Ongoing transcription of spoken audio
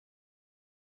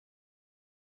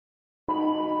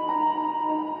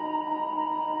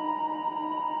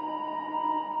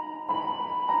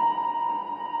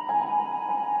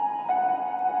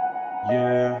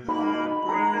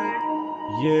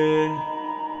Yeah,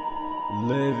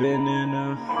 living in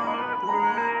a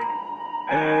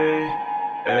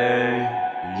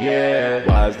yeah.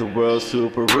 Why is the world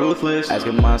super ruthless?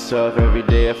 Asking myself every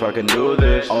day if I can do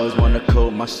this. Always wanna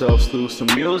coat myself through some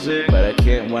music, but I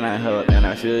can't when I help and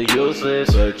I feel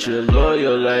useless. But you're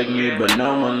loyal like me, but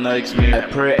no one likes me. I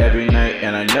pray every night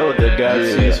and I know that God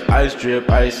sees. Ice drip,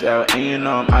 ice out, and you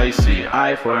know I'm icy.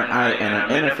 Eye for an eye and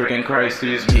I'm in a freaking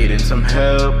crisis. Needing some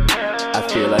help, I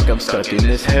feel like I'm stuck in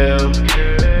this hell.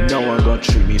 No one gon'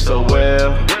 treat me so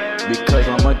well, because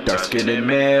I'm a dark-skinned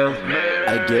male.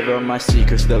 I give up my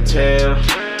secrets, they'll tell.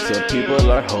 Some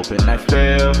people are hoping I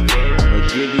fail. I'ma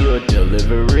give you a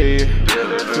delivery,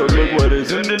 so look what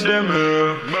is in the damn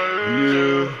mail.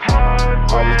 Yeah.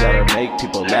 Always gotta make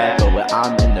people laugh, but when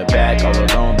I'm in the back all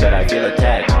alone, that I feel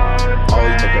attacked.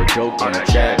 Always make a joke in the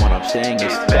chat when I'm saying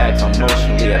it's facts. I'm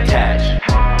emotionally attached.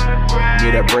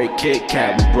 Need a break, Kit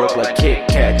Kat. We broke like Kit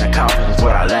Kat. Now confidence is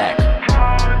what I lack.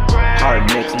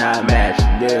 Heart mix, not match.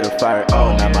 Little fire,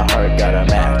 oh, now my heart got a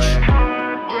match.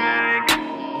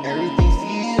 Everything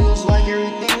feels like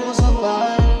everything was a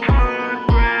lie.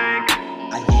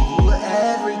 I gave you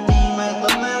everything, my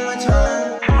love, my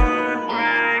return.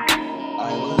 I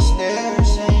was there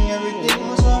saying everything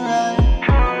was alright.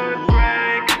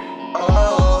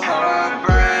 Oh,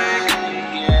 heartbreak,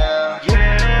 yeah.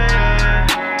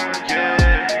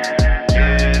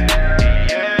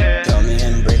 Tell me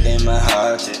I'm breaking my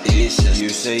heart to pieces. You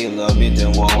say you love me,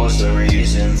 then what was the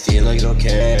reason? Feel like you don't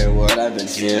care what I've been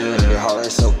feeling. Your heart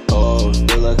is so cold,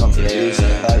 feel like I'm freezing.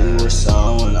 Thought you were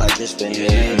someone I just been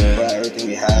needing, but everything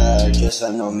we had just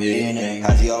had no meaning.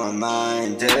 Have you on my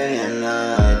mind day and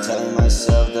night, telling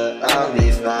myself that I'll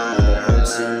be fine. It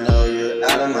hurts to know you're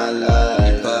out of my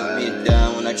life. You put me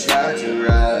down when I tried to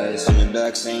rise. Coming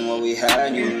back saying what we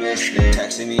had, you missed it.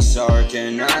 Texting me sorry,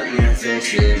 cannot even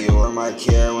fix it. You were my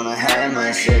care when I had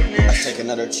my sickness. I take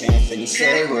another chance and you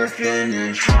say we're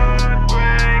finished.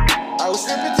 I was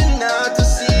repenting not to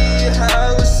see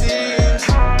how it seems.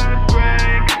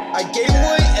 I gave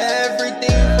away